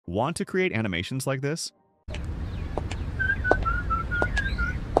Want to create animations like this?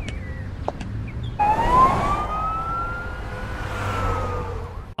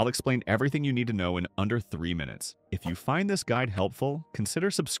 I'll explain everything you need to know in under 3 minutes. If you find this guide helpful, consider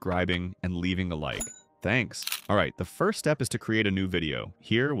subscribing and leaving a like. Thanks. Alright, the first step is to create a new video.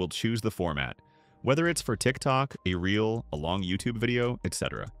 Here, we'll choose the format, whether it's for TikTok, a reel, a long YouTube video,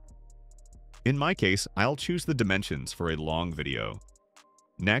 etc. In my case, I'll choose the dimensions for a long video.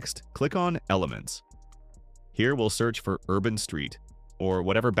 Next, click on Elements. Here we'll search for Urban Street, or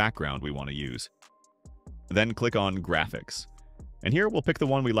whatever background we want to use. Then click on Graphics. And here we'll pick the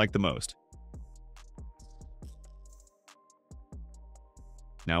one we like the most.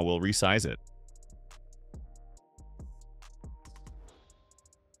 Now we'll resize it.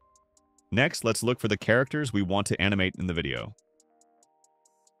 Next, let's look for the characters we want to animate in the video.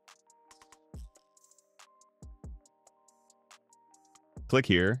 Click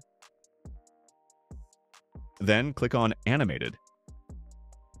here. Then click on Animated.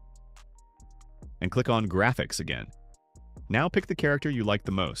 And click on Graphics again. Now pick the character you like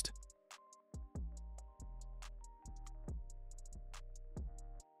the most.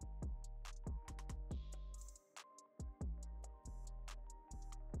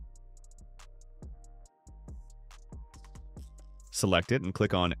 Select it and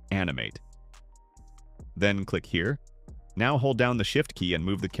click on Animate. Then click here. Now hold down the Shift key and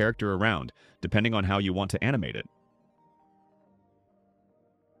move the character around, depending on how you want to animate it.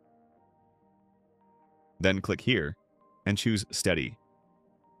 Then click here and choose Steady.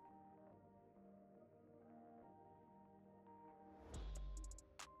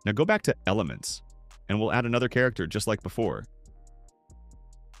 Now go back to Elements, and we'll add another character just like before.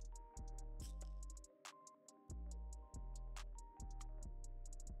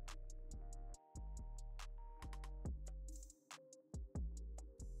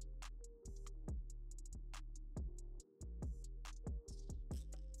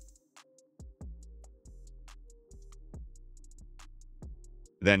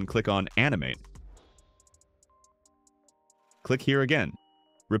 Then click on Animate. Click here again.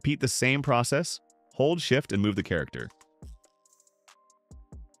 Repeat the same process. Hold Shift and move the character.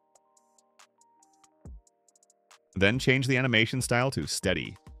 Then change the animation style to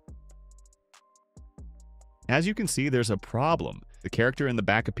Steady. As you can see, there's a problem. The character in the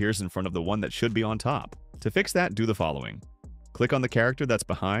back appears in front of the one that should be on top. To fix that, do the following. Click on the character that's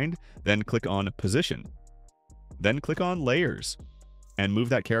behind, then click on Position. Then click on Layers, and move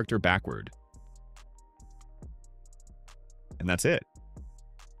that character backward. And that's it.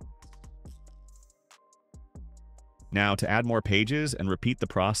 Now, to add more pages and repeat the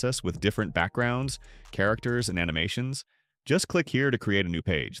process with different backgrounds, characters, and animations, just click here to create a new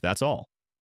page. That's all.